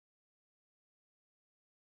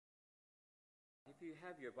If you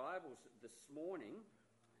have your Bibles this morning,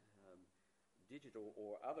 digital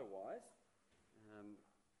or otherwise,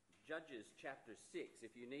 Judges chapter 6.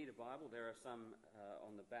 If you need a Bible, there are some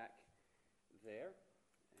on the back there,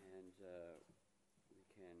 and we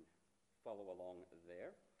can follow along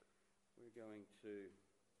there. We're going to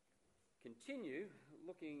continue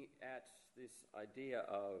looking at this idea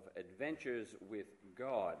of adventures with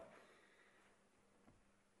God.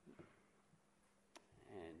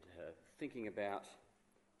 And thinking about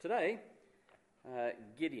today,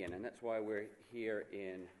 Gideon, and that's why we're here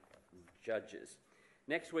in Judges.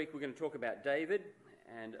 Next week we're going to talk about David,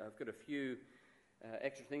 and I've got a few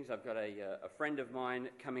extra things. I've got a friend of mine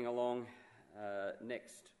coming along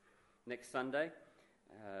next Sunday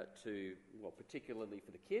particularly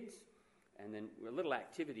for the kids, and then a little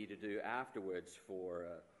activity to do afterwards for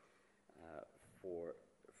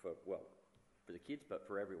the kids, but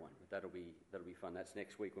for everyone. That'll be fun. That's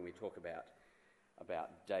next week when we talk about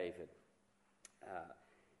David.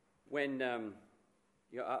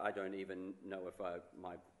 I don't even know if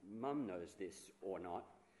my mum knows this or not.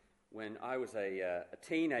 When I was a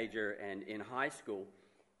teenager and in high school,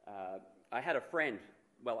 I had a friend.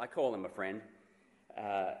 Well, I call him a friend,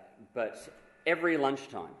 but every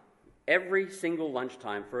single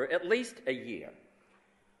lunchtime for at least a year,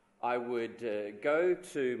 I would go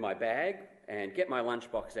to my bag and get my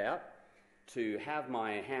lunchbox out to have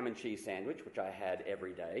my ham and cheese sandwich, which I had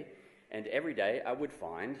every day, and every day I would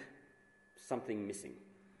find something missing.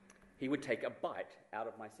 He would take a bite out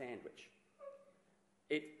of my sandwich.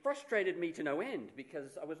 It frustrated me to no end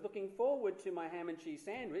because I was looking forward to my ham and cheese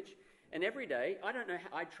sandwich, and every day, I don't know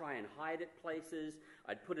how, I'd try and hide it places,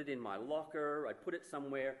 I'd put it in my locker, I'd put it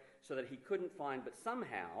somewhere so that he couldn't find, but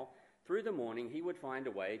somehow, through the morning, he would find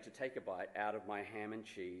a way to take a bite out of my ham and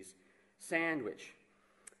cheese sandwich.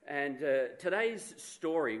 And today's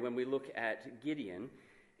story, when we look at Gideon,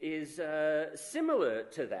 is similar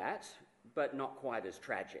to that, but not quite as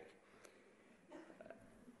tragic.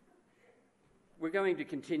 We're going to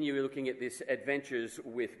continue looking at this adventures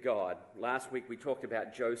with God. Last week we talked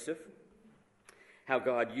about Joseph, how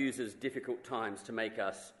God uses difficult times to make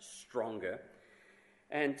us stronger.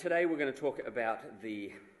 And today we're going to talk about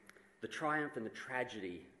the triumph and the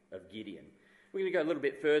tragedy of Gideon. We're going to go a little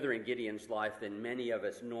bit further in Gideon's life than many of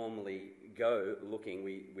us normally go looking.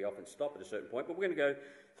 We often stop at a certain point, but we're going to go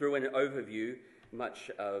through an overview much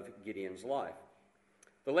of Gideon's life.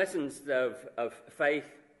 The lessons of faith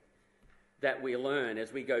that we learn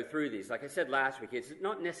as we go through this, like I said last week, it's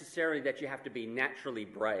not necessarily that you have to be naturally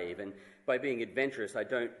brave, and by being adventurous, I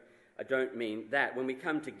don't mean that. When we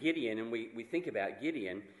come to Gideon and we think about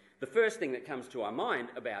Gideon, the first thing that comes to our mind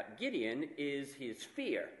about Gideon is his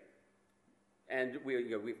fear. And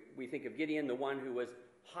we think of Gideon, the one who was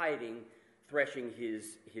hiding, threshing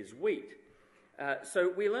his wheat. So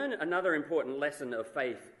we learn another important lesson of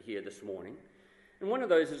faith here this morning. And one of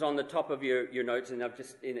those is on the top of your notes, and I've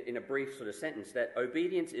just, in a brief sort of sentence, that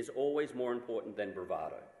obedience is always more important than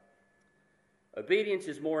bravado. Obedience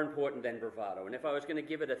is more important than bravado. And if I was going to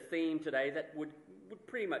give it a theme today, that would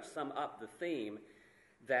pretty much sum up the theme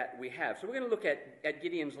that we have. So we're going to look at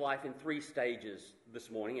Gideon's life in three stages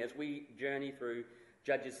this morning as we journey through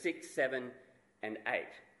Judges 6, 7, and 8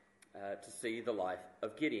 to see the life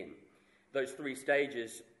of Gideon. Those three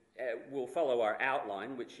stages will follow our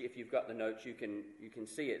outline, which if you've got the notes you can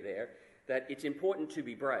see it there, that it's important to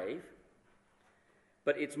be brave,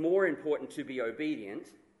 but it's more important to be obedient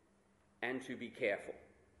and to be careful.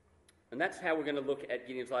 And that's how we're going to look at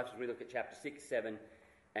Gideon's life as we look at chapter 6, 7,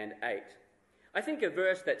 and 8. I think a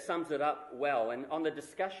verse that sums it up well, and on the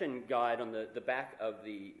discussion guide on the back of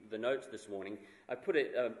the notes this morning, I put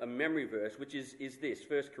a memory verse, which is this,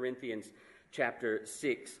 1 Corinthians chapter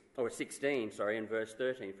 16, and verse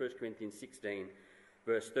 13. 1 Corinthians 16,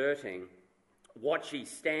 verse 13. Watch ye,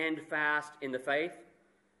 stand fast in the faith,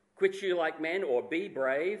 quit you like men, or be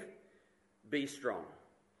brave, be strong.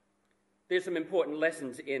 There's some important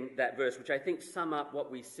lessons in that verse, which I think sum up what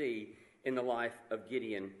we see in the life of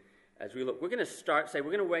Gideon as we look. We're going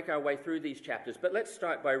to work our way through these chapters, but let's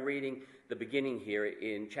start by reading the beginning here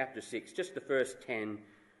in chapter 6, just the first 10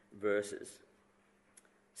 verses.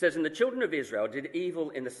 It says, "And the children of Israel did evil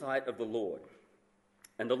in the sight of the Lord,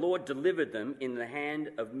 and the Lord delivered them in the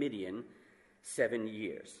hand of Midian 7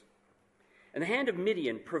 years. And the hand of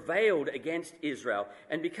Midian prevailed against Israel,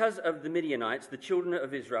 and because of the Midianites, the children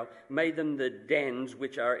of Israel made them the dens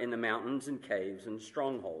which are in the mountains and caves and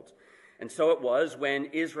strongholds. And so it was, when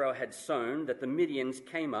Israel had sown, that the Midians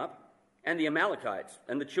came up, and the Amalekites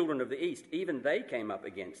and the children of the east, even they came up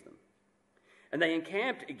against them. And they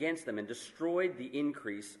encamped against them and destroyed the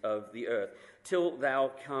increase of the earth, till thou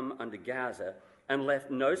come unto Gaza, and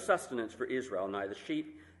left no sustenance for Israel, neither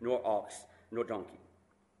sheep, nor ox, nor donkey.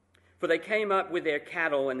 For they came up with their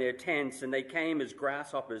cattle and their tents, and they came as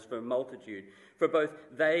grasshoppers for multitude. For both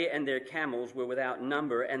they and their camels were without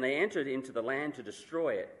number, and they entered into the land to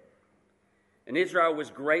destroy it. And Israel was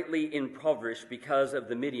greatly impoverished because of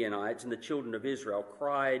the Midianites, and the children of Israel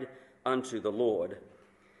cried unto the Lord.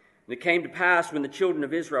 And it came to pass, when the children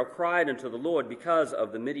of Israel cried unto the Lord because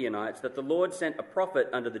of the Midianites, that the Lord sent a prophet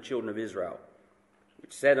unto the children of Israel,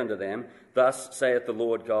 which said unto them, Thus saith the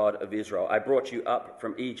Lord God of Israel, I brought you up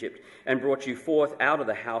from Egypt, and brought you forth out of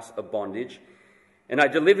the house of bondage, and I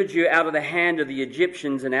delivered you out of the hand of the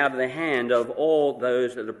Egyptians, and out of the hand of all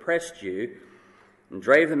those that oppressed you, and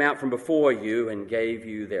drave them out from before you, and gave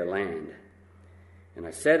you their land. And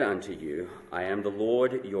I said unto you, I am the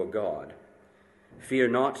Lord your God. Fear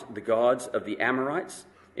not the gods of the Amorites,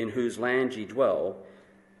 in whose land ye dwell,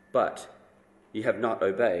 but ye have not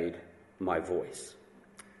obeyed my voice.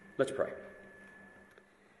 Let's pray.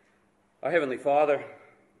 Our Heavenly Father,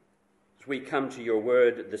 as we come to your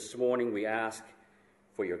word this morning, we ask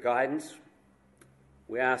for your guidance.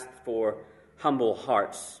 We ask for humble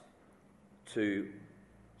hearts to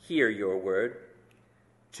hear your word,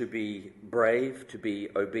 to be brave, to be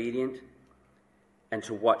obedient, and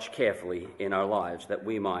to watch carefully in our lives that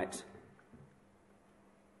we might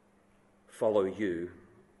follow you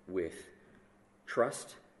with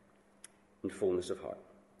trust and fullness of heart.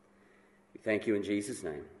 We thank you in Jesus'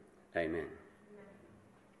 name. Amen.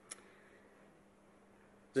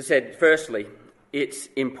 As I said, firstly, it's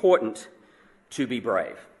important to be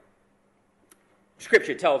brave.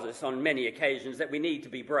 Scripture tells us on many occasions that we need to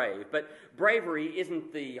be brave, but bravery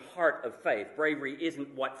isn't the heart of faith. Bravery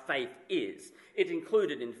isn't what faith is. It's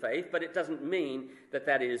included in faith, but it doesn't mean that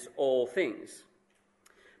that is all things.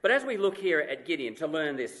 But as we look here at Gideon to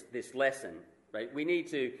learn this lesson, right, we need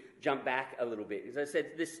to jump back a little bit. As I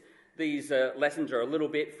said, these lessons are a little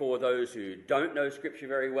bit for those who don't know Scripture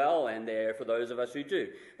very well, and they're for those of us who do.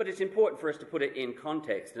 But it's important for us to put it in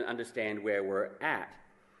context and understand where we're at.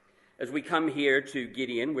 As we come here to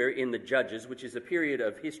Gideon, we're in the Judges, which is a period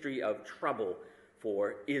of history of trouble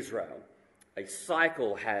for Israel. A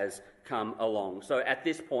cycle has come along. So at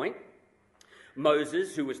this point,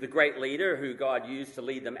 Moses, who was the great leader who God used to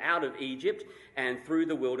lead them out of Egypt and through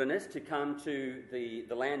the wilderness to come to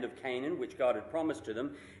the land of Canaan, which God had promised to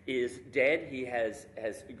them, is dead. He has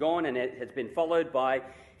gone, and it has been followed by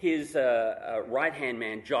his right-hand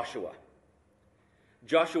man, Joshua.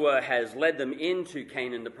 Joshua has led them into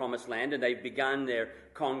Canaan, the promised land, and they've begun their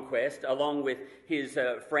conquest along with his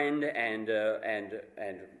friend and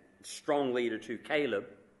strong leader too, Caleb.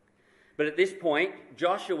 But at this point,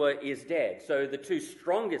 Joshua is dead. So the two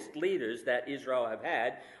strongest leaders that Israel have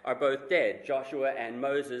had are both dead. Joshua and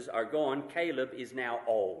Moses are gone. Caleb is now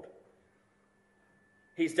old.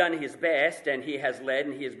 He's done his best, and he has led,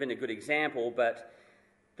 and he has been a good example, but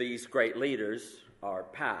these great leaders are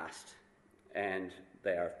past, and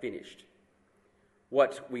they are finished.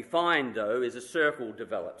 What we find, though, is a circle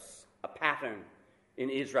develops, a pattern in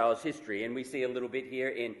Israel's history, and we see a little bit here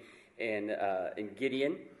in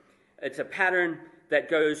Gideon. It's a pattern that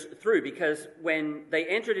goes through, because when they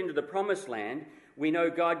entered into the promised land, we know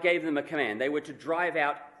God gave them a command. They were to drive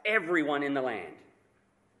out everyone in the land.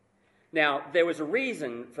 Now, there was a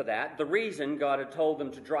reason for that. The reason God had told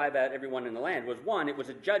them to drive out everyone in the land was, one, it was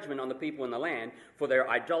a judgment on the people in the land for their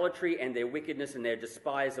idolatry and their wickedness and their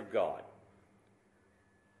despise of God.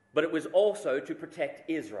 But it was also to protect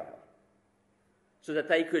Israel, so that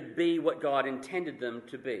they could be what God intended them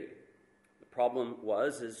to be. The problem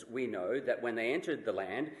was, as we know, that when they entered the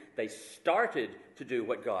land, they started to do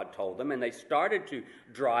what God told them, and they started to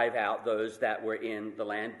drive out those that were in the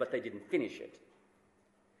land, but they didn't finish it.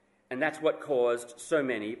 And that's what caused so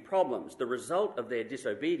many problems. The result of their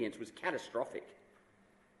disobedience was catastrophic.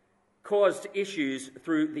 Caused issues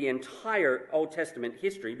through the entire Old Testament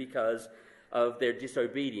history because of their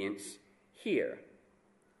disobedience here.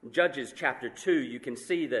 In Judges chapter 2, you can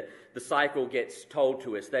see the cycle gets told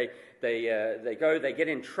to us. They get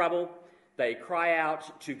in trouble. They cry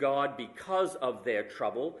out to God because of their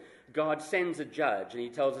trouble. God sends a judge, and he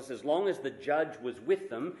tells us as long as the judge was with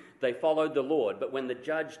them, they followed the Lord. But when the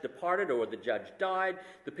judge departed or the judge died,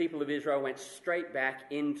 the people of Israel went straight back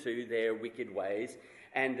into their wicked ways,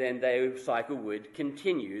 and then their cycle would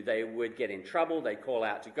continue. They would get in trouble. They'd call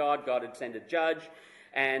out to God. God would send a judge,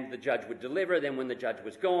 and the judge would deliver. Then when the judge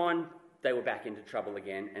was gone, they were back into trouble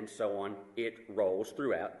again, and so on. It rolls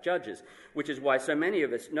throughout Judges, which is why so many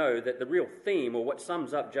of us know that the real theme, or what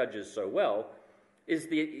sums up Judges so well, is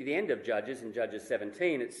the end of Judges. In Judges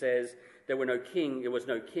 17, it says there was no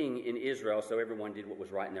king in Israel, so everyone did what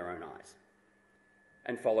was right in their own eyes.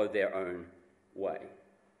 and followed their own way.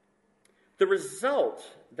 The result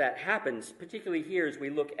that happens, particularly here as we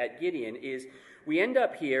look at Gideon, is we end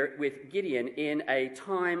up here with Gideon in a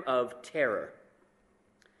time of terror.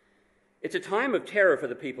 It's a time of terror for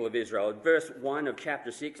the people of Israel. Verse 1 of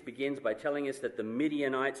chapter 6 begins by telling us that the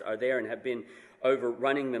Midianites are there and have been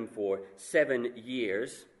overrunning them for 7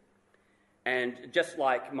 years. And just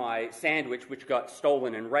like my sandwich, which got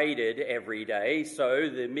stolen and raided every day, so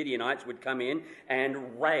the Midianites would come in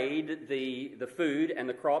and raid the food and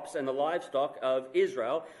the crops and the livestock of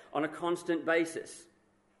Israel on a constant basis.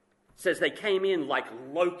 It says they came in like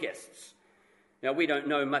locusts. Now, we don't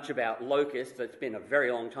know much about locusts. It's been a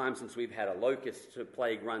very long time since we've had a locust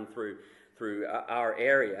plague run through our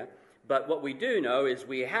area. But what we do know is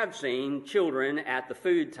we have seen children at the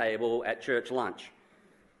food table at church lunch.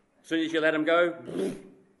 As soon as you let them go,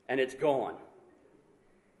 and it's gone.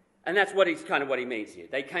 And that's what he means here.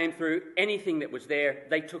 They came through, anything that was there,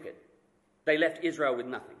 they took it. They left Israel with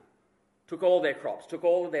nothing. Took all their crops, took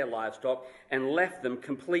all of their livestock, and left them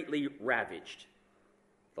completely ravaged.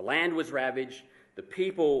 The land was ravaged. The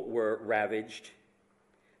people were ravaged.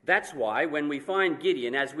 That's why when we find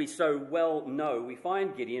Gideon, as we so well know, we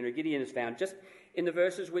find Gideon, or Gideon is found just in the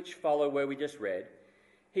verses which follow where we just read.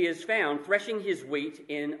 He is found threshing his wheat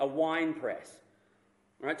in a wine press.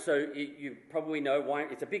 Right, so you probably know wine.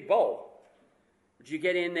 It's a big bowl. But you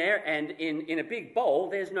get in there, and in a big bowl,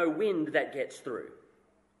 there's no wind that gets through.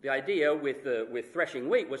 The idea with threshing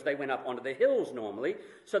wheat was they went up onto the hills normally,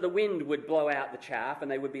 so the wind would blow out the chaff and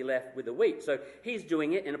they would be left with the wheat. So he's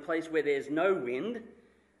doing it in a place where there's no wind.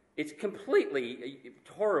 It's completely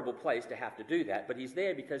a horrible place to have to do that, but he's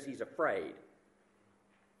there because he's afraid.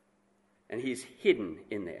 And he's hidden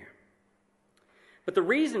in there. But the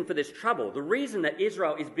reason for this trouble, the reason that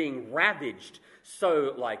Israel is being ravaged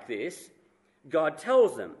so like this, God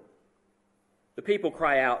tells them. The people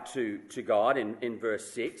cry out to God in verse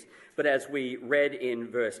 6, but as we read in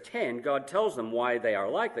verse 10, God tells them why they are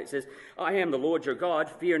like that. It says, I am the Lord your God,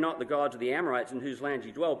 fear not the gods of the Amorites in whose land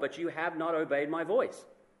you dwell, but you have not obeyed my voice.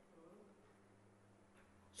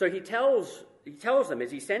 So he tells them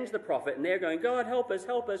as he sends the prophet, and they're going, God, help us,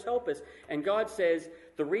 help us, help us. And God says,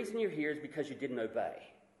 the reason you're here is because you didn't obey.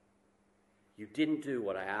 You didn't do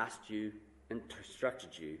what I asked you and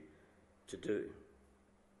instructed you to do.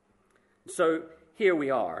 So here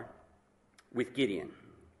we are with Gideon.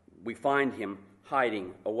 We find him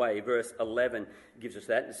hiding away. Verse 11 gives us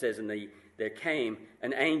that. It says, and there came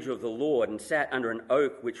an angel of the Lord and sat under an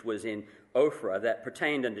oak which was in Ophrah that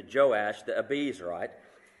pertained unto Joash the Abiezrite.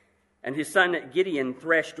 And his son Gideon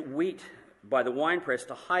threshed wheat by the winepress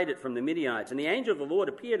to hide it from the Midianites. And the angel of the Lord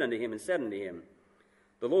appeared unto him and said unto him,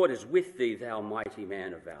 the Lord is with thee, thou mighty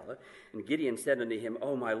man of valor. And Gideon said unto him,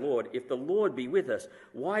 O my Lord, if the Lord be with us,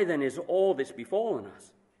 why then is all this befallen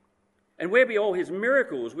us? And where be all his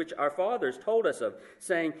miracles which our fathers told us of,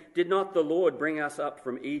 saying, did not the Lord bring us up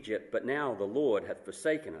from Egypt? But now the Lord hath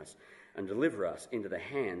forsaken us and delivered us into the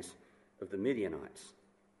hands of the Midianites.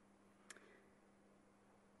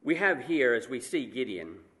 We have here, as we see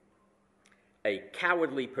Gideon, a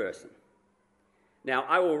cowardly person. Now,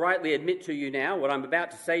 I will rightly admit to you now, what I'm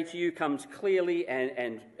about to say to you comes clearly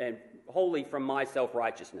and wholly from my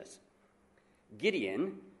self-righteousness.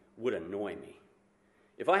 Gideon would annoy me.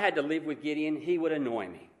 If I had to live with Gideon, he would annoy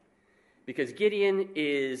me. Because Gideon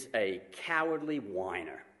is a cowardly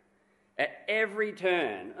whiner. At every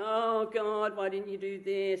turn, oh, God, why didn't you do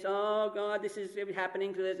this? Oh, God, this is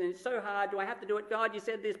happening to us, and it's so hard. Do I have to do it? God, you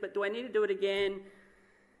said this, but do I need to do it again?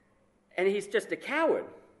 And he's just a coward.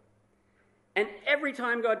 And every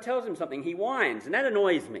time God tells him something, he whines, and that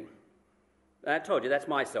annoys me. I told you, that's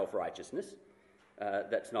my self-righteousness.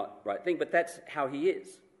 That's not the right thing, but that's how he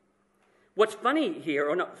is. What's funny here,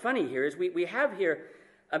 or not funny here, is we have here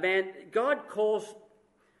a man, God calls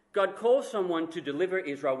someone to deliver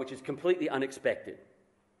Israel, which is completely unexpected.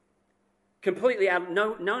 Completely out.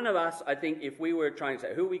 None of us, I think, if we were trying to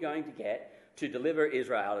say, who are we going to get to deliver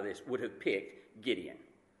Israel out of this, would have picked Gideon.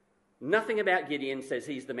 Nothing about Gideon says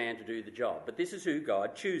he's the man to do the job, but this is who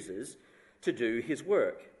God chooses to do his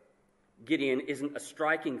work. Gideon isn't a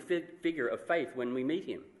striking figure of faith when we meet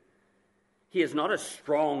him. He is not a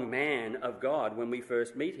strong man of God when we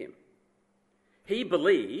first meet him. He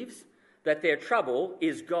believes that their trouble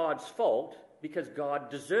is God's fault because God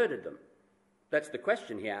deserted them. That's the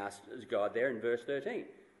question he asked God there in verse 13.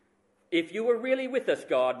 If you were really with us,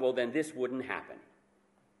 God, well, then this wouldn't happen.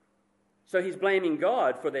 So he's blaming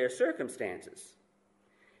God for their circumstances.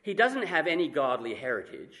 He doesn't have any godly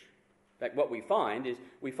heritage. In fact, what we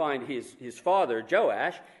find his father,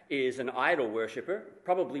 Joash, is an idol worshipper,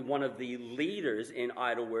 probably one of the leaders in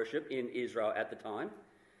idol worship in Israel at the time.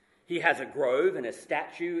 He has a grove and a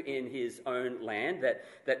statue in his own land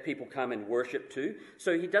that people come and worship to.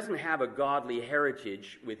 So he doesn't have a godly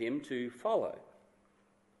heritage with him to follow.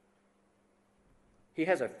 He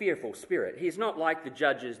has a fearful spirit. He's not like the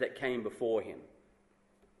judges that came before him.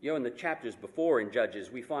 In the chapters before in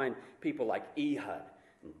Judges, we find people like Ehud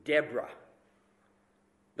and Deborah.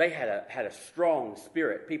 They had a strong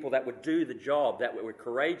spirit, people that would do the job, that were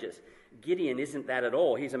courageous. Gideon isn't that at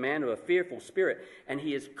all. He's a man of a fearful spirit, and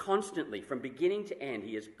he is constantly, from beginning to end,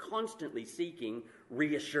 he is constantly seeking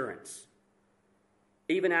reassurance.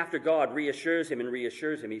 Even after God reassures him,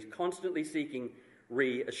 he's constantly seeking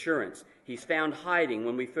reassurance. He's found hiding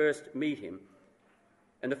when we first meet him.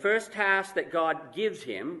 And the first task that God gives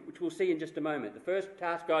him, which we'll see in just a moment, the first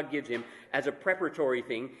task God gives him as a preparatory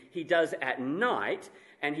thing, he does at night,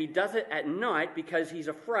 and he does it at night because he's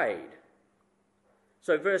afraid.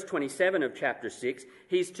 So verse 27 of chapter 6,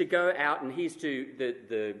 he's to go out and he's to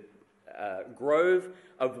the grove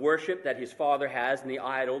of worship that his father has, and the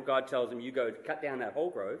idol. God tells him, you go cut down that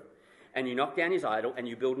whole grove, and you knock down his idol, and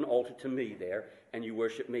you build an altar to me there, and you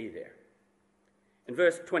worship me there. And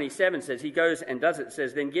verse 27 says, he goes and does it. It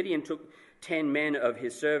says, then Gideon took 10 men of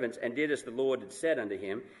his servants and did as the Lord had said unto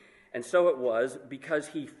him. And so it was, because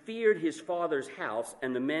he feared his father's house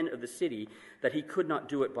and the men of the city, that he could not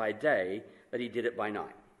do it by day, that he did it by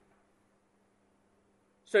night.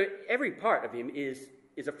 So every part of him is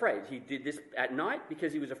afraid. He did this at night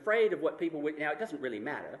because he was afraid of what people would... Now, it doesn't really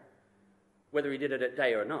matter whether he did it at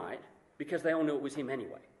day or night, because they all knew it was him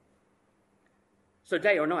anyway. So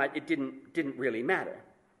day or night, it didn't really matter.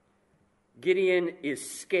 Gideon is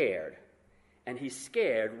scared, and he's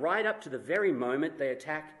scared right up to the very moment they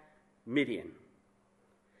attack Midian.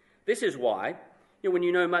 This is why, when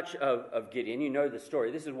you know much of Gideon, you know the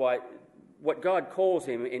story. This is why what God calls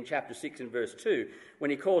him in chapter 6 and verse 2,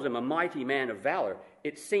 when he calls him a mighty man of valor,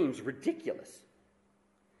 it seems ridiculous.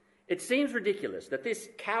 It seems ridiculous that this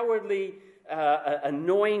cowardly,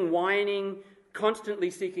 annoying, whining,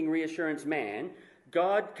 constantly seeking reassurance man,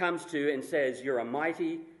 God comes to and says, you're a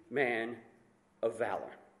mighty man of valor.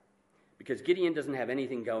 Because Gideon doesn't have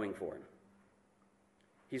anything going for him.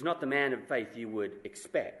 He's not the man of faith you would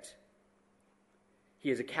expect. He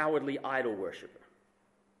is a cowardly idol worshipper.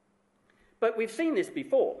 But we've seen this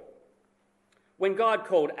before. When God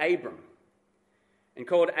called Abram, and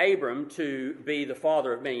called Abram to be the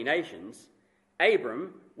father of many nations,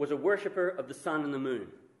 Abram was a worshipper of the sun and the moon.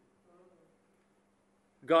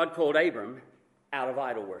 God called Abram out of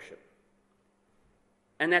idol worship.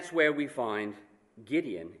 And that's where we find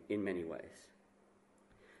Gideon in many ways.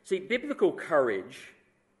 See, biblical courage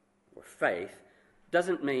or faith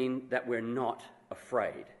doesn't mean that we're not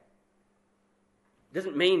afraid. It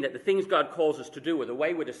doesn't mean that the things God calls us to do or the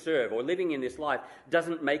way we're to serve or living in this life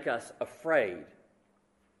doesn't make us afraid.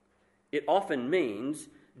 It often means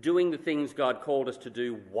doing the things God called us to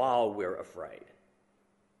do while we're afraid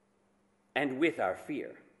and with our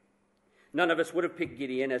fear. None of us would have picked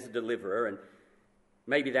Gideon as a deliverer, and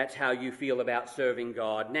maybe that's how you feel about serving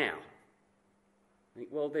God now. Think,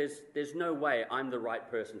 well, there's no way I'm the right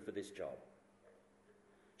person for this job.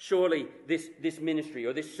 Surely this ministry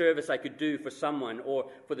or this service I could do for someone or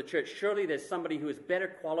for the church, surely there's somebody who is better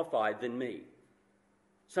qualified than me.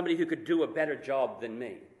 Somebody who could do a better job than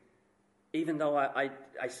me. Even though I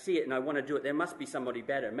see it and I want to do it, there must be somebody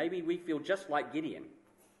better. Maybe we feel just like Gideon.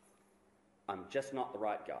 I'm just not the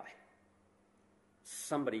right guy.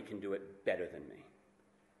 Somebody can do it better than me.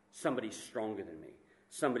 Somebody's stronger than me.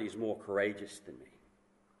 Somebody's more courageous than me.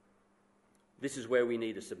 This is where we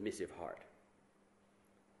need a submissive heart.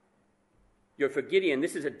 For Gideon,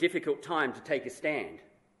 this is a difficult time to take a stand.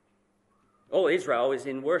 All Israel is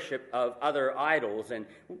in worship of other idols, and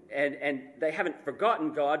they haven't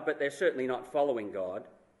forgotten God, but they're certainly not following God.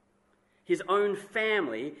 His own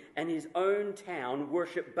family and his own town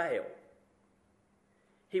worship Baal.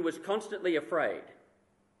 He was constantly afraid.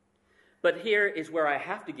 But here is where I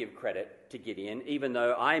have to give credit to Gideon, even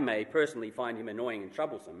though I may personally find him annoying and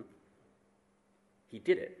troublesome. He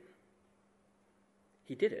did it.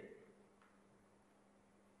 He did it.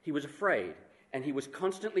 He was afraid, and he was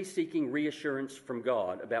constantly seeking reassurance from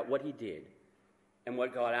God about what he did and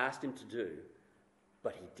what God asked him to do,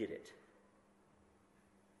 but he did it.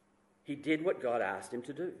 He did what God asked him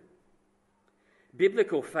to do.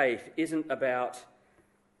 Biblical faith isn't about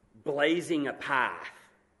blazing a path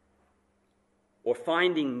or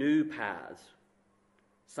finding new paths.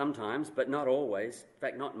 Sometimes, but not always. In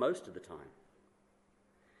fact, not most of the time.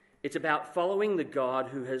 It's about following the God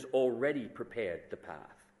who has already prepared the path.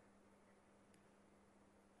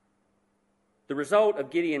 The result of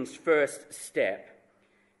Gideon's first step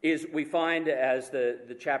is we find as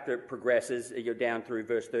the chapter progresses, you're down through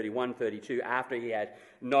verse 31, 32, after he had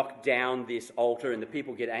knocked down this altar and the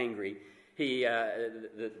people get angry,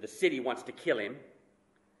 the city wants to kill him.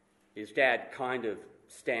 His dad kind of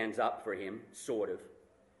stands up for him, sort of.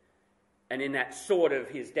 And in that sort of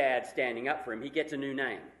his dad standing up for him, he gets a new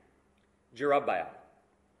name, Jerubbaal.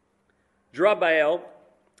 Jerubbaal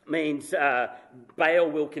means Baal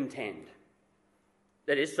will contend.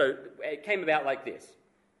 That is, so it came about like this.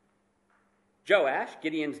 Joash,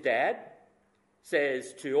 Gideon's dad,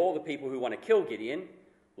 says to all the people who want to kill Gideon,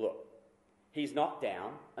 look, he's knocked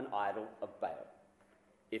down an idol of Baal.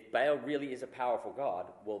 If Baal really is a powerful God,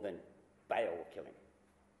 well then Baal will kill him.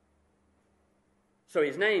 So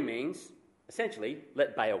his name means, essentially,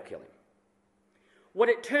 let Baal kill him. What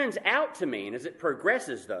it turns out to mean as it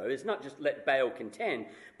progresses, though, is not just let Baal contend,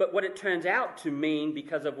 but what it turns out to mean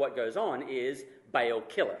because of what goes on is Baal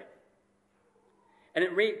killer. And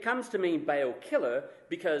it comes to mean Baal killer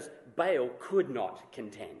because Baal could not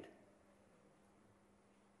contend.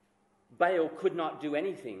 Baal could not do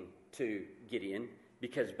anything to Gideon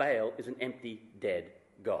because Baal is an empty, dead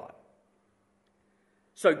god.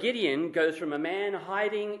 So Gideon goes from a man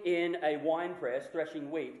hiding in a winepress threshing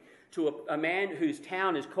wheat to a man whose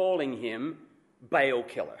town is calling him Baal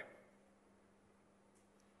killer.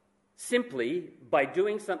 Simply by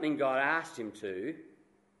doing something God asked him to,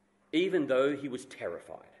 even though he was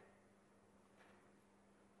terrified.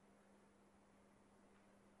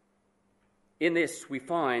 In this we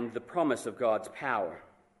find the promise of God's power.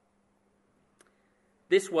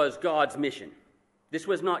 This was God's mission. This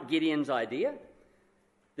was not Gideon's idea.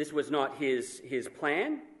 This was not his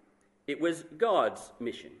plan. It was God's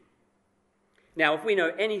mission. Now, if we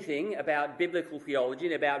know anything about biblical theology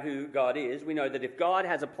and about who God is, we know that if God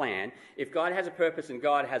has a plan, if God has a purpose and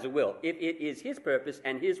God has a will, if it is his purpose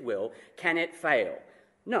and his will, can it fail?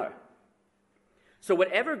 No. So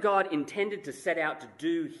whatever God intended to set out to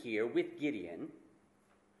do here with Gideon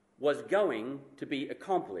was going to be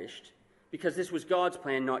accomplished because this was God's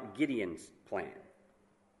plan, not Gideon's plan.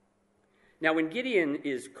 Now, when Gideon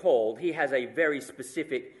is called, he has a very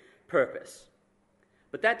specific purpose.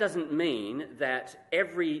 But that doesn't mean that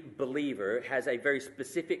every believer has a very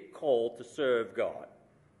specific call to serve God.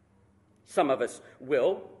 Some of us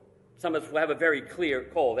will. Some of us will have a very clear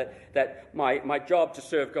call that my job to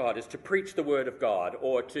serve God is to preach the word of God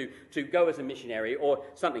or to go as a missionary or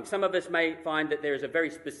something. Some of us may find that there is a very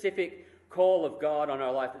specific call of God on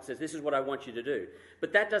our life that says, this is what I want you to do.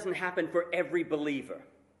 But that doesn't happen for every believer.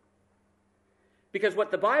 Because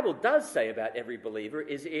what the Bible does say about every believer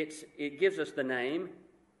is it gives us the name,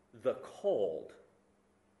 the called.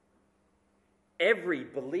 Every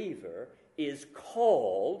believer is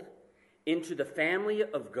called into the family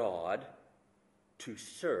of God to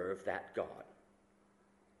serve that God.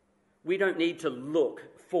 We don't need to look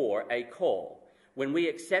for a call. When we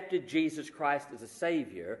accepted Jesus Christ as a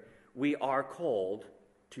Savior, we are called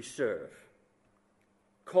to serve,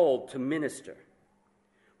 called to minister.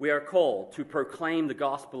 We are called to proclaim the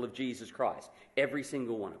gospel of Jesus Christ, every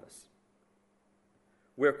single one of us.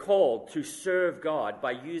 We're called to serve God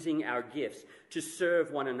by using our gifts, to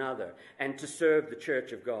serve one another, and to serve the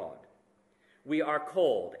church of God. We are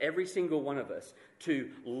called, every single one of us, to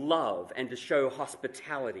love and to show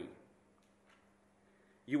hospitality.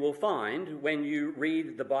 You will find, when you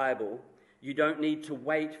read the Bible, you don't need to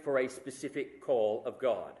wait for a specific call of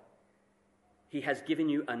God. He has given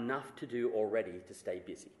you enough to do already to stay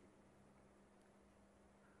busy.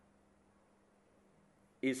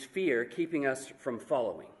 Is fear keeping us from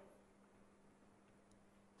following?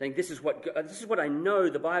 Saying, this is what I know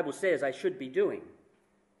the Bible says I should be doing.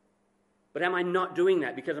 But am I not doing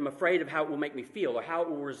that because I'm afraid of how it will make me feel or how it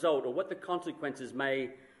will result or what the consequences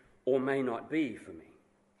may or may not be for me?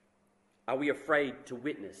 Are we afraid to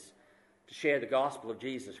witness, to share the gospel of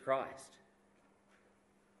Jesus Christ?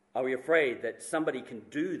 Are we afraid that somebody can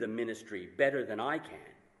do the ministry better than I can?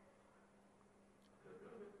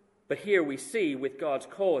 But here we see with God's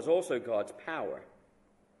call is also God's power.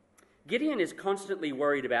 Gideon is constantly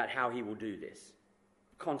worried about how he will do this.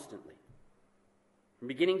 Constantly. From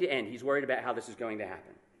beginning to end, he's worried about how this is going to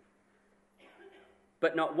happen.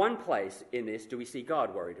 But not one place in this do we see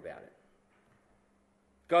God worried about it.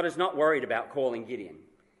 God is not worried about calling Gideon.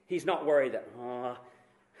 He's not worried that,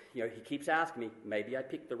 he keeps asking me, maybe I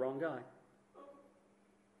picked the wrong guy.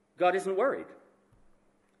 God isn't worried.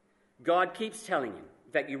 God keeps telling him.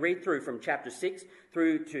 In fact, you read through from chapter 6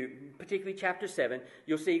 through to particularly chapter 7,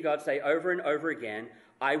 you'll see God say over and over again,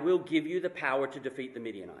 I will give you the power to defeat the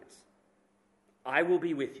Midianites. I will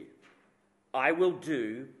be with you. I will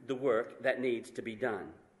do the work that needs to be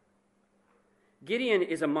done. Gideon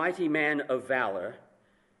is a mighty man of valor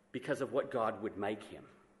because of what God would make him.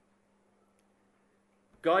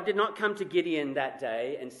 God did not come to Gideon that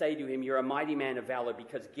day and say to him, "You're a mighty man of valor,"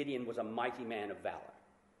 because Gideon was a mighty man of valor.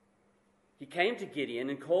 He came to Gideon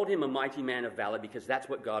and called him a mighty man of valor because that's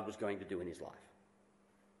what God was going to do in his life.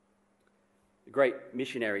 The great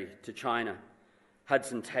missionary to China,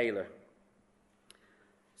 Hudson Taylor,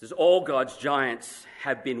 says, "All God's giants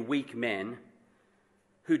have been weak men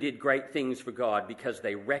who did great things for God because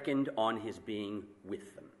they reckoned on his being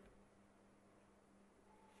with them."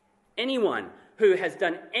 Anyone who has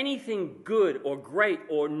done anything good or great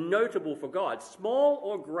or notable for God, small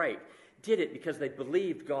or great, did it because they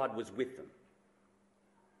believed God was with them,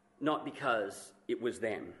 not because it was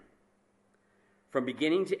them. From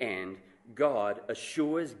beginning to end, God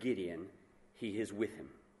assures Gideon he is with him.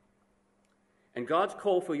 And God's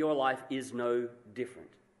call for your life is no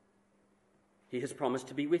different. He has promised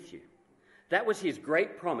to be with you. That was his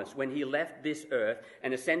great promise when he left this earth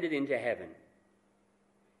and ascended into heaven.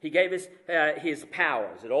 He gave us his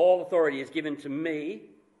powers, that all authority is given to me.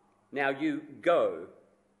 Now you go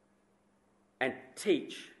and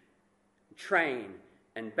teach, train,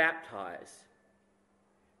 and baptize,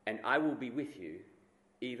 and I will be with you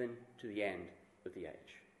even to the end of the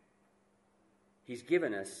age. He's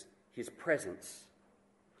given us his presence.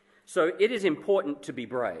 So it is important to be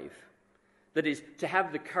brave. That is, to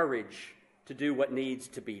have the courage to do what needs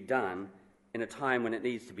to be done in a time when it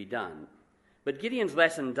needs to be done. But Gideon's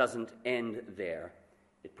lesson doesn't end there.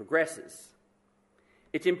 It progresses.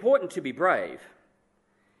 It's important to be brave.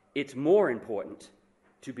 It's more important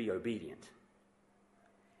to be obedient.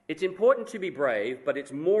 It's important to be brave, but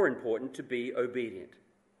it's more important to be obedient.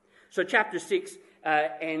 So chapter 6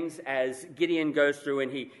 ends as Gideon goes through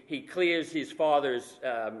and he clears his father's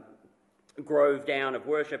grove down of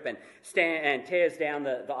worship and tears down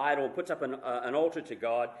the idol and puts up an altar to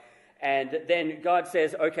God. And then God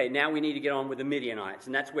says, okay, now we need to get on with the Midianites.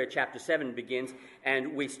 And that's where chapter 7 begins,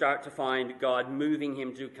 and we start to find God moving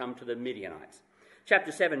him to come to the Midianites.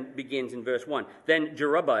 Chapter 7 begins in verse 1. Then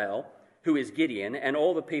Jerubbaal, who is Gideon, and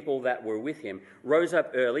all the people that were with him, rose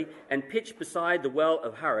up early and pitched beside the well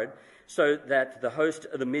of Harod, so that the host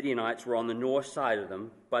of the Midianites were on the north side of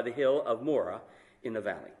them, by the hill of Moreh in the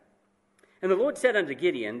valley. And the Lord said unto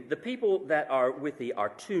Gideon, the people that are with thee are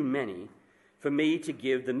too many for me to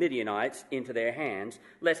give the Midianites into their hands,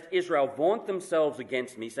 lest Israel vaunt themselves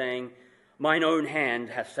against me, saying, mine own hand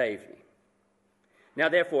hath saved me. Now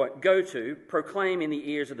therefore go to, proclaim in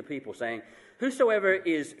the ears of the people, saying, whosoever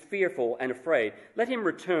is fearful and afraid, let him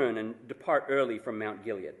return and depart early from Mount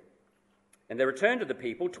Gilead. And there returned to the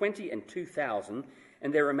people 22,000,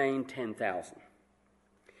 and there remained 10,000.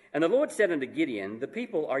 And the Lord said unto Gideon, the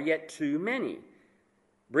people are yet too many.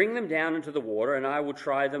 Bring them down into the water, and I will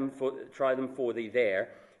try them for thee there.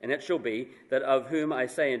 And it shall be that of whom I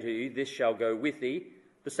say unto you, this shall go with thee,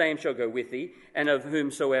 the same shall go with thee. And of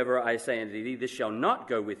whomsoever I say unto thee, this shall not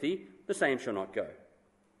go with thee, the same shall not go.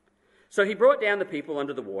 So he brought down the people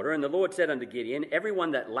under the water, and the Lord said unto Gideon, every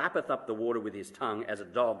one that lappeth up the water with his tongue, as a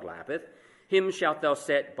dog lappeth, him shalt thou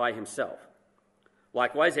set by himself.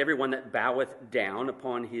 Likewise, every one that boweth down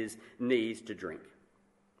upon his knees to drink.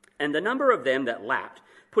 And the number of them that lapped,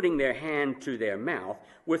 putting their hand to their mouth,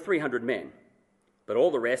 were 300 men. But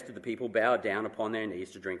all the rest of the people bowed down upon their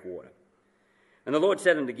knees to drink water. And the Lord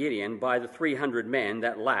said unto Gideon, by the 300 men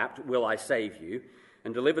that lapped will I save you,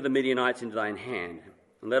 and deliver the Midianites into thine hand.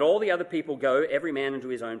 And let all the other people go, every man into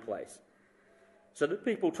his own place. So the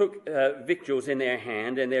people took victuals in their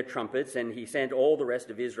hand and their trumpets, and he sent all the rest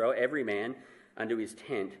of Israel, every man, unto his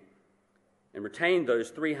tent, and retained those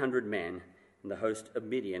 300 men, and the host of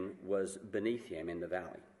Midian was beneath him in the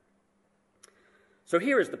valley. So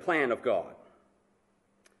here is the plan of God.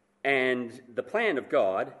 And the plan of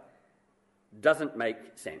God doesn't make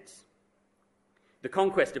sense. The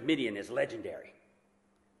conquest of Midian is legendary.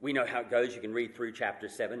 We know how it goes. You can read through chapter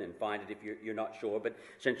 7 and find it if you're not sure. But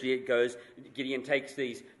essentially it goes, Gideon takes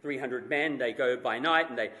these 300 men, they go by night,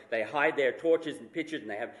 and they hide their torches and pitchers, and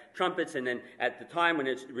they have trumpets, and then at the time when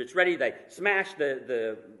it's ready, they smash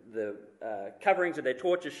the coverings of their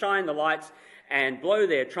torches, shine the lights, and blow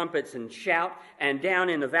their trumpets and shout. And down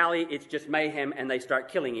in the valley, it's just mayhem, and they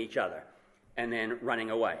start killing each other and then running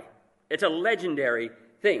away. It's a legendary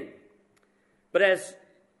thing. But as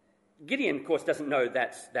Gideon, of course, doesn't know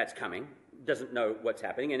that's coming, doesn't know what's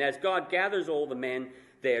happening. And as God gathers all the men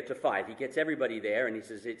there to fight, he gets everybody there, and he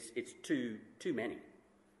says, it's too many.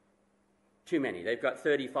 Too many. They've got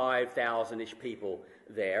 35,000-ish people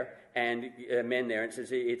there, and men there, and says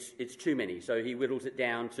it's too many. So he whittles it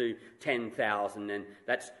down to 10,000, and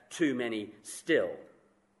that's too many still.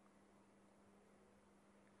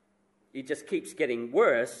 It just keeps getting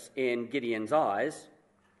worse in Gideon's eyes.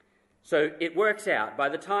 So it works out. By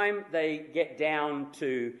the time they get down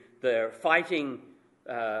to the fighting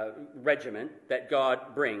regiment that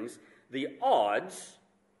God brings, the odds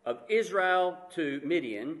of Israel to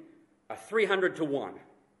Midian are 300 to 1.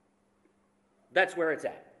 That's where it's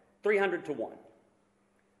at. 300 to 1.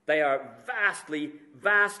 They are vastly,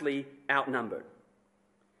 vastly outnumbered.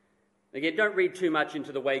 Again, don't read too much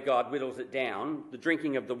into the way God whittles it down. The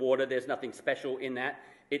drinking of the water, there's nothing special in that.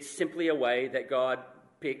 It's simply a way that God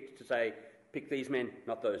picked to say, pick these men,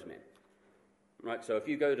 not those men. Right? So if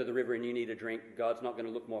you go to the river and you need a drink, God's not going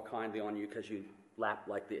to look more kindly on you because you lap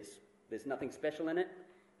like this. There's nothing special in it.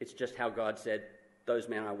 It's just how God said, those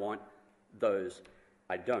men I want, those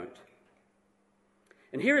I don't.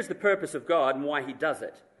 And here is the purpose of God and why he does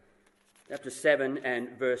it. Chapter 7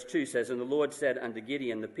 and verse 2 says, And the Lord said unto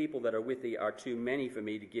Gideon, The people that are with thee are too many for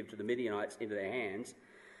me to give to the Midianites into their hands,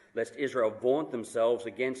 lest Israel vaunt themselves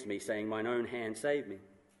against me, saying, Mine own hand saved me.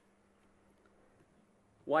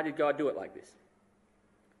 Why did God do it like this?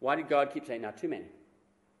 Why did God keep saying, now too many?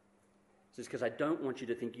 It says, because I don't want you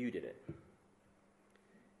to think you did it.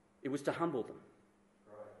 It was to humble them.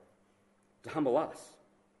 To humble us.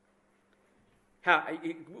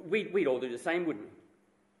 We'd all do the same, wouldn't we?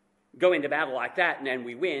 Go into battle like that, and then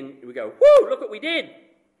we win, and we go, whoo, look what we did.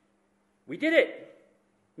 We did it.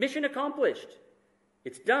 Mission accomplished.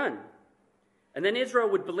 It's done. And then Israel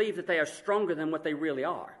would believe that they are stronger than what they really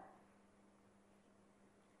are.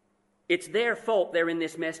 It's their fault they're in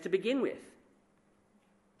this mess to begin with.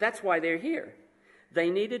 That's why they're here. They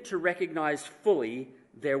needed to recognize fully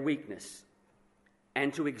their weakness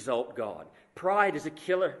and to exalt God. Pride is a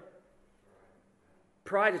killer.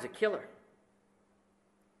 Pride is a killer.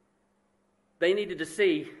 They needed to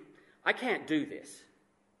see, I can't do this.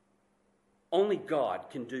 Only God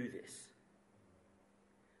can do this.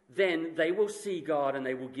 Then they will see God and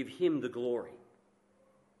they will give him the glory.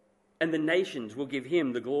 And the nations will give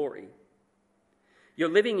him the glory. You're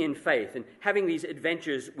living in faith and having these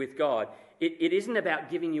adventures with God. It isn't about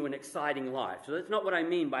giving you an exciting life. So that's not what I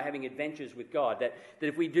mean by having adventures with God, that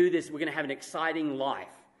if we do this, we're going to have an exciting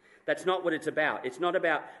life. That's not what it's about. It's not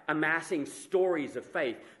about amassing stories of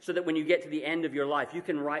faith so that when you get to the end of your life, you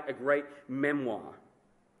can write a great memoir.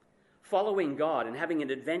 Following God and having an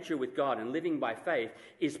adventure with God and living by faith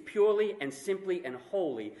is purely and simply and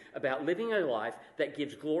wholly about living a life that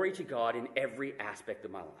gives glory to God in every aspect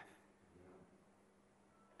of my life.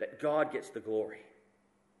 That God gets the glory.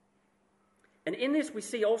 And in this we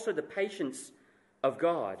see also the patience of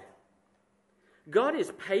God. God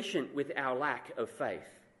is patient with our lack of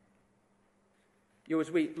faith. You know,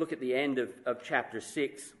 as we look at the end of chapter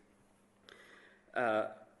 6,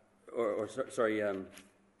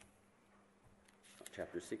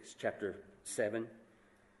 chapter 7,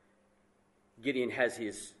 Gideon has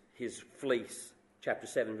his fleece, chapter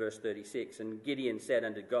 7, verse 36, and Gideon said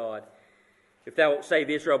unto God, If thou wilt save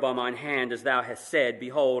Israel by mine hand, as thou hast said,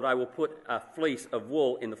 behold, I will put a fleece of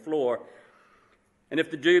wool in the floor, and if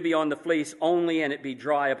the dew be on the fleece only, and it be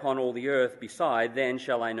dry upon all the earth beside, then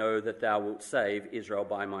shall I know that thou wilt save Israel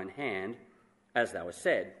by mine hand, as thou hast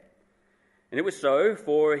said. And it was so,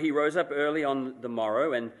 for he rose up early on the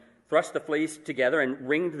morrow, and thrust the fleece together, and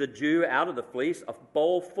wringed the dew out of the fleece, a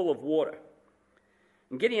bowl full of water.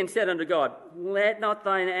 And Gideon said unto God, Let not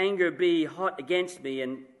thine anger be hot against me,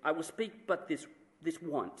 and I will speak but this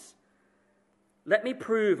once. Let me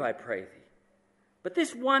prove, I pray thee. But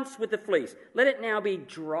this once with the fleece, let it now be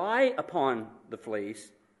dry upon the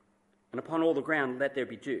fleece, and upon all the ground let there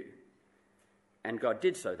be dew. And God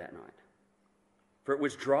did so that night. For it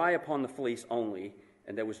was dry upon the fleece only,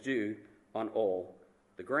 and there was dew on all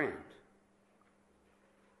the ground.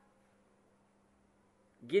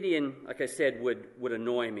 Gideon, like I said, would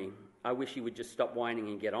annoy me. I wish he would just stop whining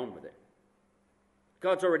and get on with it.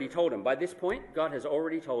 God's already told him. By this point, God has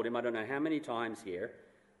already told him, I don't know how many times here,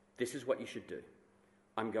 this is what you should do.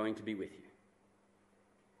 I'm going to be with you.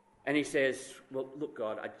 And he says, well, look,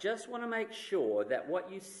 God, I just want to make sure that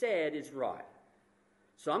what you said is right.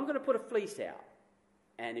 So I'm going to put a fleece out.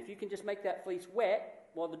 And if you can just make that fleece wet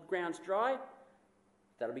while the ground's dry,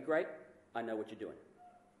 that'll be great. I know what you're doing.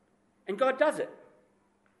 And God does it.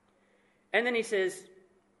 And then he says,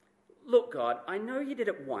 look, God, I know you did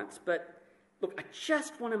it once, but look, I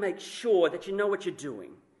just want to make sure that you know what you're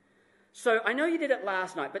doing. So I know you did it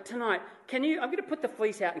last night, but tonight, I'm going to put the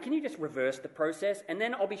fleece out, and can you just reverse the process? And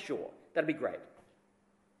then I'll be sure. That'll be great.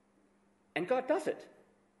 And God does it.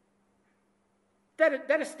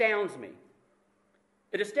 That astounds me.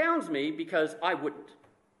 It astounds me because I wouldn't.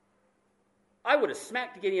 I would have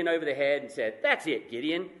smacked Gideon over the head and said, "That's it,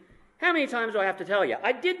 Gideon. How many times do I have to tell you?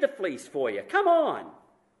 I did the fleece for you. Come on."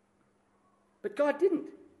 But God didn't.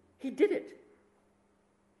 He did it.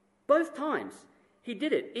 Both times, he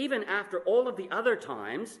did it. Even after all of the other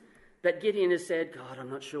times that Gideon has said, "God, I'm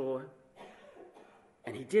not sure."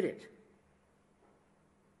 And he did it.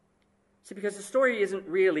 See, because the story isn't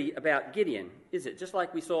really about Gideon, is it? Just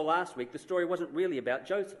like we saw last week, the story wasn't really about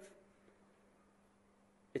Joseph.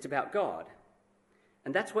 It's about God.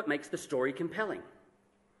 And that's what makes the story compelling.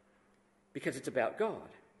 Because it's about God.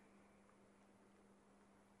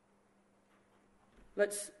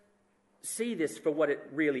 Let's see this for what it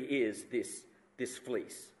really is, this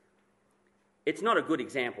fleece. It's not a good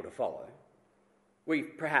example to follow.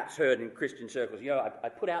 We've perhaps heard in Christian circles, I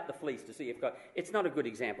put out the fleece to see if God... It's not a good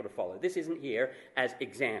example to follow. This isn't here as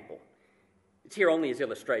example. It's here only as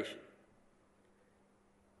illustration.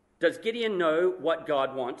 Does Gideon know what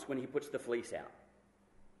God wants when he puts the fleece out?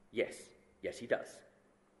 Yes. Yes, he does.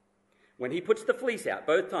 When he puts the fleece out,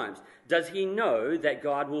 both times, does he know that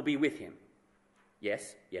God will be with him?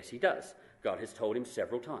 Yes. Yes, he does. God has told him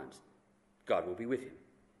several times. God will be with him.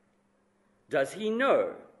 Does he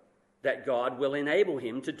know that God will enable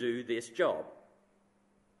him to do this job?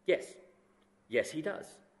 Yes. Yes, he does.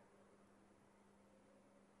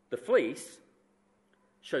 The fleece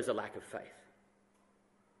shows a lack of faith.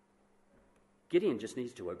 Gideon just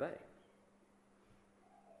needs to obey.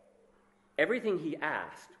 Everything he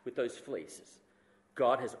asked with those fleeces,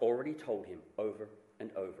 God has already told him over and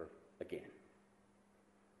over again.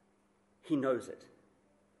 He knows it.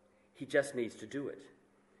 He just needs to do it.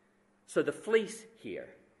 So the fleece here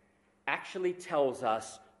actually tells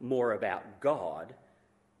us more about God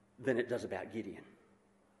than it does about Gideon.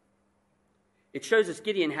 It shows us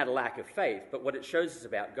Gideon had a lack of faith, but what it shows us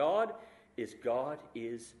about God is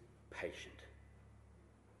patient.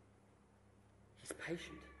 He's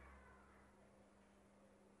patient.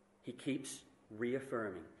 He keeps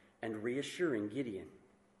reaffirming and reassuring Gideon.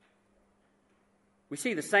 We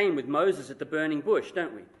see the same with Moses at the burning bush,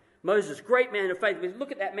 don't we? Moses, great man of faith. We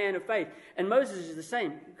look at that man of faith. And Moses is the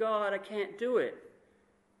same. God, I can't do it.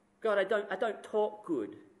 God, I don't talk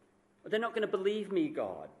good. They're not going to believe me,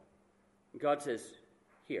 God. And God says,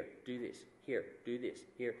 here, do this. Here, do this.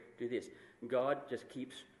 Here, do this. And God just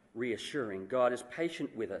keeps reassuring. God is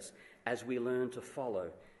patient with us as we learn to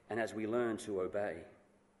follow and as we learn to obey.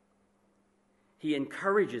 He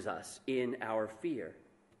encourages us in our fear.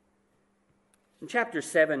 In chapter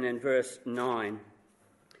 7 and verse 9,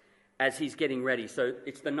 as he's getting ready, so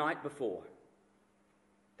it's the night before.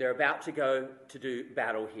 They're about to go to do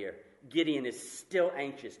battle here. Gideon is still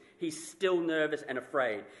anxious. He's still nervous and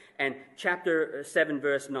afraid. And chapter 7,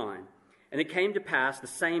 verse 9, "And it came to pass the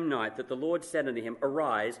same night that the Lord said unto him,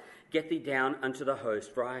 Arise, get thee down unto the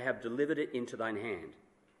host, for I have delivered it into thine hand."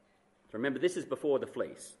 So remember, this is before the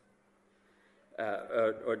fleece.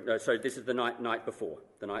 So this is the night before.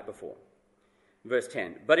 Verse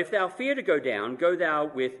 10, "But if thou fear to go down, go thou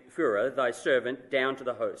with Phurah thy servant down to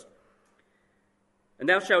the host. And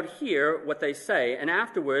thou shalt hear what they say, and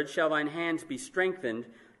afterwards shall thine hands be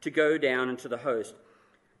strengthened to go down into the host.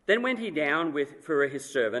 Then went he down with Phurah his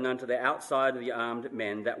servant unto the outside of the armed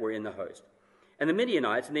men that were in the host. And the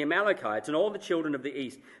Midianites and the Amalekites and all the children of the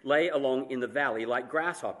east lay along in the valley like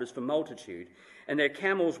grasshoppers for multitude, and their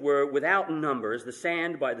camels were without number as the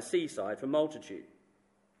sand by the seaside for multitude.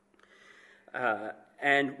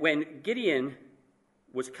 And when Gideon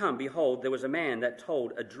was come, behold, there was a man that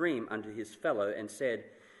told a dream unto his fellow, and said,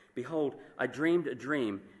 Behold, I dreamed a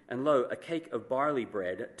dream, and lo, a cake of barley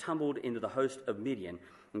bread tumbled into the host of Midian,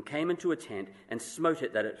 and came into a tent, and smote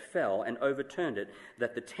it that it fell, and overturned it,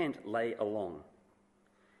 that the tent lay along.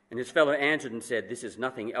 And his fellow answered and said, This is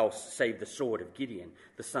nothing else save the sword of Gideon,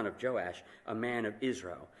 the son of Joash, a man of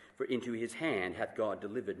Israel, for into his hand hath God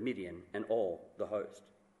delivered Midian and all the host."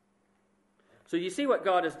 So you see what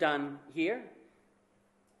God has done here?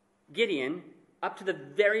 Gideon, up to the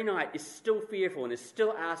very night, is still fearful and is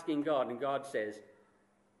still asking God. And God says,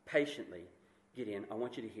 patiently, Gideon, I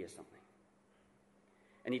want you to hear something.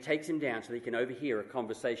 And he takes him down so that he can overhear a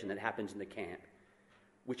conversation that happens in the camp,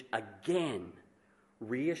 which again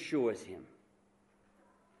reassures him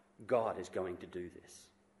God is going to do this.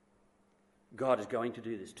 God is going to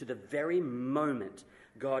do this. To the very moment,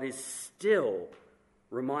 God is still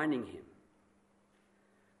reminding him.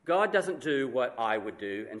 God doesn't do what I would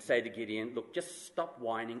do and say to Gideon, look, just stop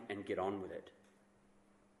whining and get on with it.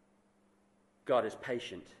 God is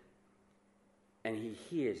patient. And he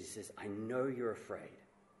hears, he says, I know you're afraid.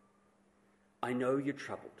 I know you're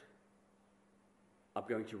troubled. I'm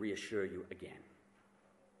going to reassure you again.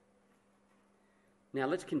 Now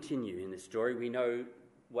let's continue in this story. We know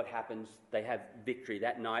what happens. They have victory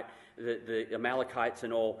that night. The Amalekites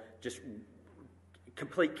and all just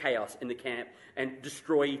complete chaos in the camp and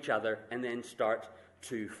destroy each other and then start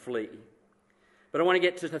to flee. But I want to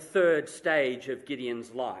get to the third stage of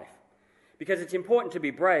Gideon's life, because it's important to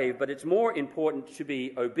be brave, but it's more important to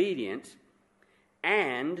be obedient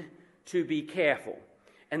and to be careful.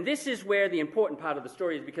 And this is where the important part of the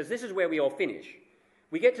story is, because this is where we all finish.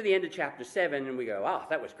 We get to the end of chapter 7 and we go,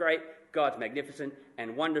 that was great, God's magnificent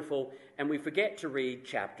and wonderful, and we forget to read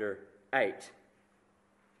chapter 8.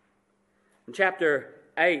 And chapter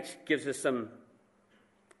 8 gives us some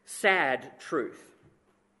sad truth.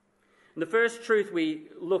 And the first truth we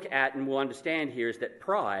look at and will understand here is that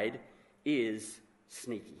pride is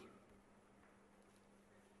sneaky.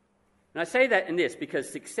 And I say that in this because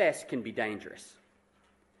success can be dangerous.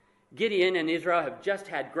 Gideon and Israel have just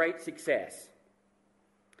had great success.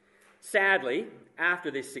 Sadly,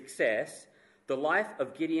 after this success, the life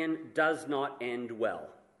of Gideon does not end well.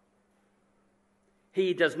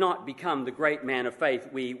 He does not become the great man of faith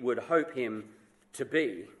we would hope him to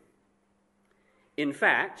be. In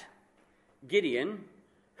fact, Gideon,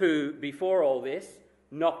 who before all this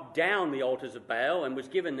knocked down the altars of Baal and was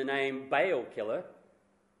given the name Baal Killer,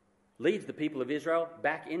 leads the people of Israel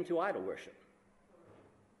back into idol worship.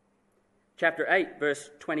 Chapter 8, verse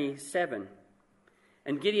 27.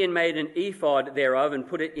 And Gideon made an ephod thereof and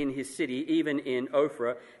put it in his city, even in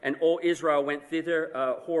Ophrah. And all Israel went thither,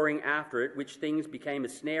 whoring after it, which things became a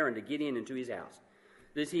snare unto Gideon and to his house.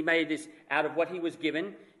 He made this out of what he was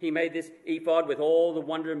given. He made this ephod with all the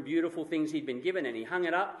wonder and beautiful things he'd been given, and he hung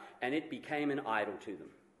it up, and it became an idol to them.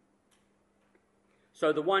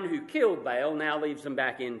 So the one who killed Baal now leads them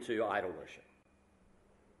back into idol worship.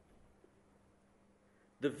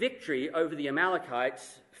 The victory over the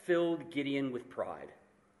Amalekites filled Gideon with pride.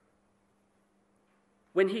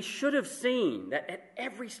 When he should have seen that at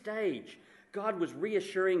every stage God was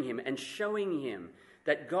reassuring him and showing him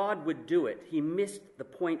that God would do it, he missed the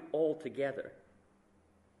point altogether.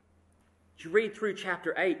 As you read through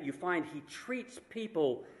chapter 8, you find he treats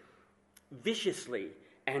people viciously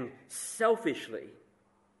and selfishly.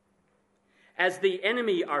 As the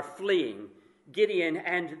enemy are fleeing, Gideon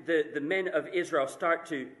and the men of Israel start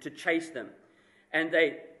to chase them. And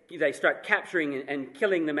they start capturing and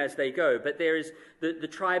killing them as they go. But there is the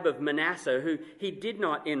tribe of Manasseh, who he did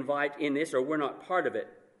not invite in this, or were not part of it.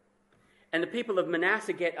 And the people of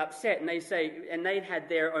Manasseh get upset, and they say, and they had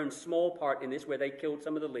their own small part in this, where they killed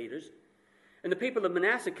some of the leaders. And the people of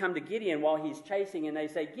Manasseh come to Gideon while he's chasing, and they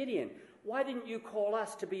say, Gideon, why didn't you call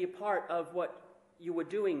us to be a part of what you were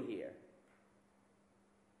doing here?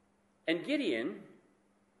 And Gideon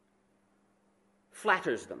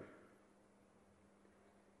flatters them.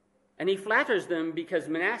 And he flatters them because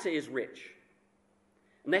Manasseh is rich.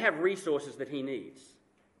 And they have resources that he needs.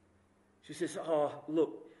 She says,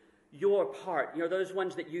 look, your part, those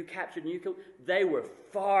ones that you captured and you killed, they were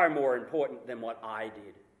far more important than what I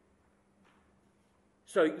did.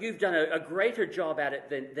 So you've done a greater job at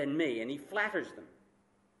it than me. And he flatters them.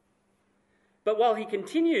 But while he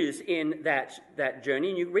continues in that journey,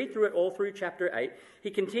 and you read through it all through chapter 8,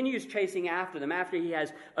 he continues chasing after them after he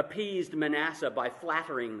has appeased Manasseh by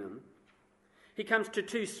flattering them. He comes to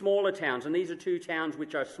two smaller towns, and these are two towns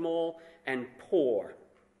which are small and poor,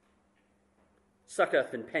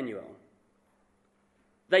 Succoth and Penuel.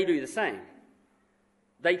 They do the same.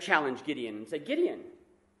 They challenge Gideon and say, Gideon,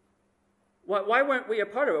 why weren't we a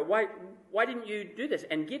part of it? Why didn't you do this?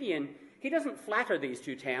 And Gideon, he doesn't flatter these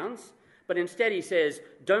two towns, but instead he says,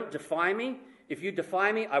 don't defy me. If you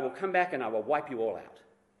defy me, I will come back and I will wipe you all out.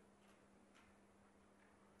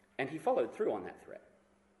 And he followed through on that threat.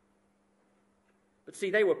 But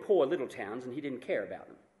see, they were poor little towns and he didn't care about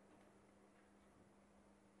them.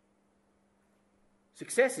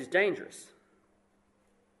 Success is dangerous.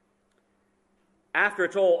 After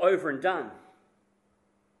it's all over and done,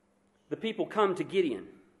 the people come to Gideon.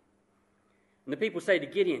 And the people say to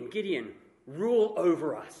Gideon, Gideon, rule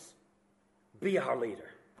over us. Be our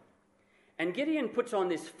leader. And Gideon puts on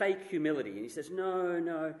this fake humility. And he says,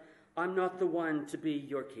 no, I'm not the one to be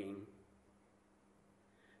your king.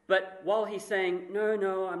 But while he's saying,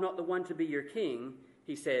 no, I'm not the one to be your king,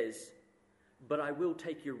 he says, but I will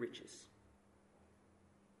take your riches.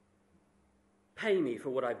 Pay me for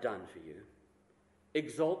what I've done for you.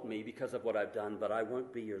 Exalt me because of what I've done, but I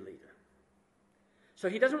won't be your leader. So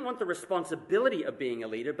he doesn't want the responsibility of being a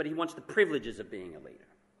leader, but he wants the privileges of being a leader.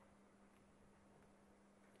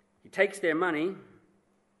 He takes their money,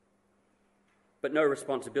 but no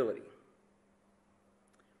responsibility.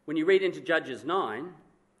 When you read into Judges 9,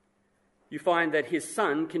 you find that his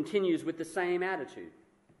son continues with the same attitude.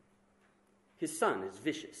 His son is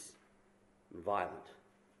vicious and violent,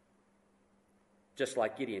 just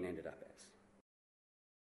like Gideon ended up as.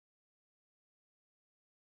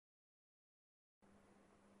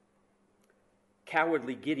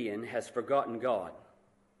 Cowardly Gideon has forgotten God,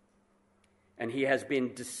 and he has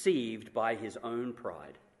been deceived by his own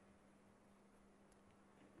pride.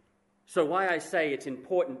 So why I say it's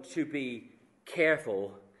important to be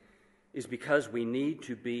careful is because we need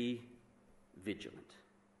to be vigilant.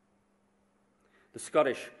 The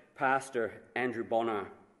Scottish pastor Andrew Bonar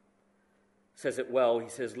says it well. He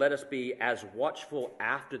says, "Let us be as watchful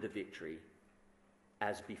after the victory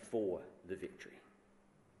as before the victory."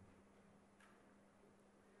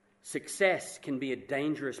 Success can be a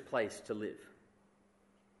dangerous place to live.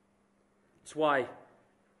 That's why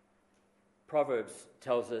Proverbs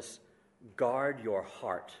tells us, guard your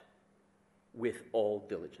heart with all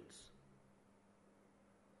diligence.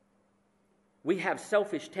 We have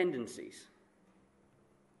selfish tendencies,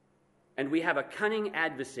 and we have a cunning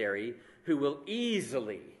adversary who will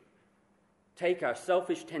easily take our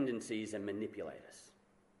selfish tendencies and manipulate us.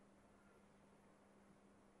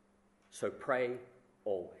 So pray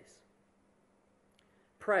always.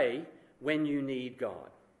 Pray when you need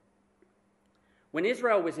God. When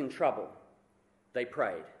Israel was in trouble, they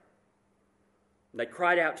prayed. They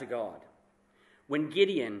cried out to God. When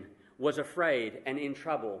Gideon was afraid and in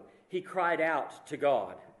trouble, he cried out to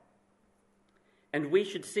God. And we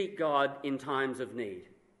should seek God in times of need.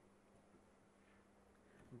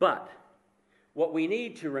 But what we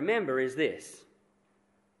need to remember is this: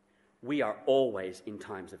 we are always in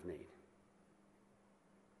times of need.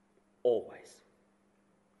 Always.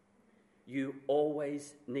 You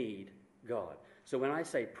always need God. So when I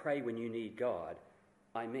say pray when you need God,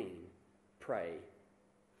 I mean pray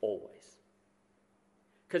always.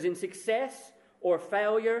 Because in success or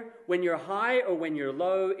failure, when you're high or when you're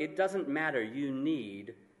low, it doesn't matter. You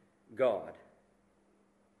need God.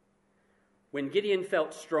 When Gideon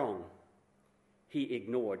felt strong, he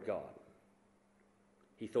ignored God.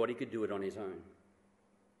 He thought he could do it on his own.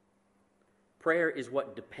 Prayer is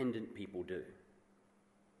what dependent people do.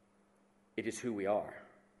 It is who we are.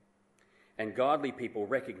 And godly people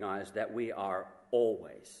recognize that we are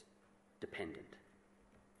always dependent.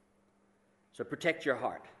 So protect your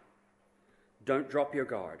heart. Don't drop your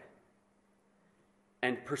guard.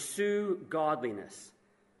 And pursue godliness,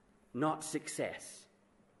 not success.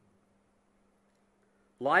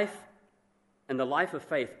 Life and the life of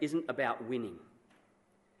faith isn't about winning.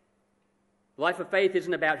 Life of faith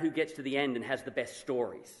isn't about who gets to the end and has the best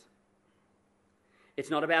stories.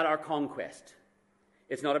 It's not about our conquest.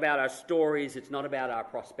 It's not about our stories. It's not about our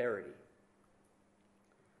prosperity.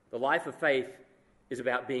 The life of faith is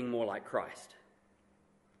about being more like Christ.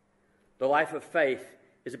 The life of faith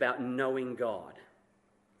is about knowing God.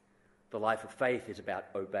 The life of faith is about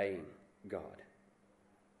obeying God.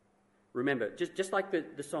 Remember, just like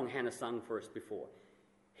the song Hannah sung for us before,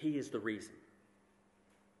 He is the reason.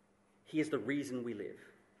 He is the reason we live.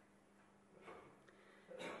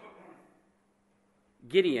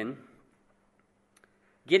 Gideon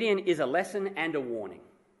is a lesson and a warning.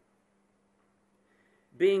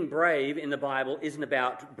 Being brave in the Bible isn't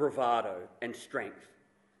about bravado and strength.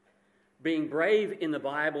 Being brave in the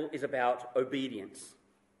Bible is about obedience,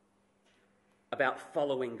 about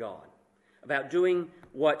following God, about doing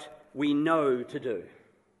what we know to do,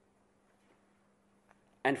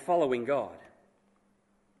 and following God.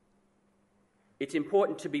 It's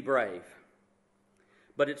important to be brave,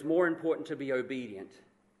 but it's more important to be obedient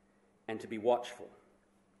and to be watchful.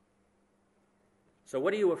 So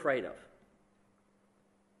what are you afraid of?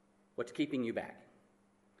 What's keeping you back?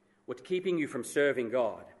 What's keeping you from serving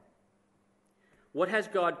God? What has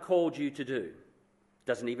God called you to do?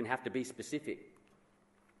 Doesn't even have to be specific.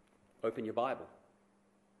 Open your Bible.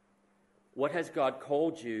 What has God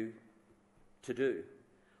called you to do?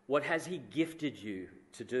 What has He gifted you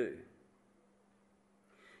to do?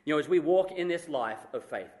 You know, as we walk in this life of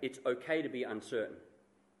faith, it's okay to be uncertain.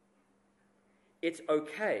 It's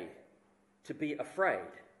okay to be afraid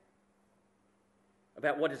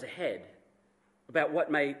about what is ahead, about what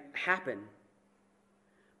may happen.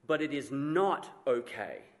 But it is not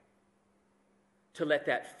okay to let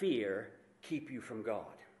that fear keep you from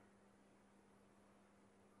God.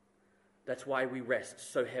 That's why we rest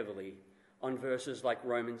so heavily on verses like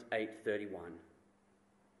Romans 8:31.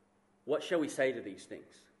 What shall we say to these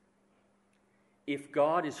things? If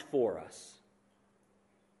God is for us,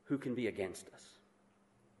 who can be against us?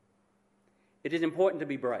 It is important to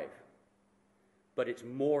be brave, but it's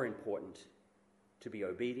more important to be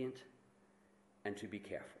obedient, and to be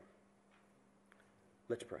careful.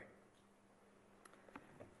 Let's pray.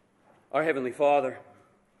 Our Heavenly Father,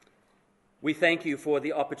 we thank you for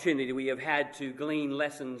the opportunity we have had to glean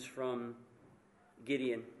lessons from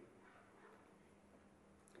Gideon.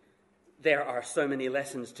 There are so many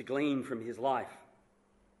lessons to glean from his life.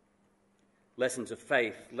 Lessons of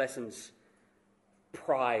faith, lessons of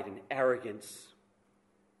pride and arrogance,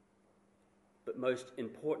 but most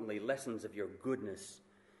importantly, lessons of your goodness,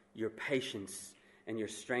 your patience, and your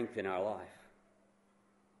strength in our life.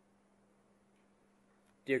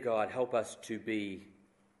 Dear God, help us to be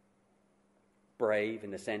brave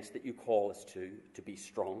in the sense that you call us to be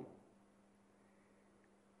strong.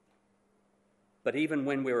 But even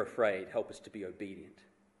when we're afraid, help us to be obedient,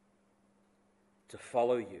 to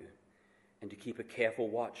follow you, and to keep a careful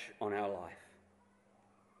watch on our life,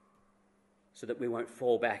 so that we won't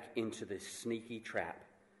fall back into this sneaky trap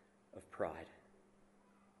of pride.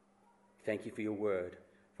 Thank you for your word,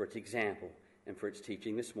 for its example, and for its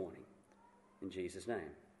teaching this morning. In Jesus'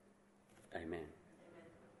 name, amen.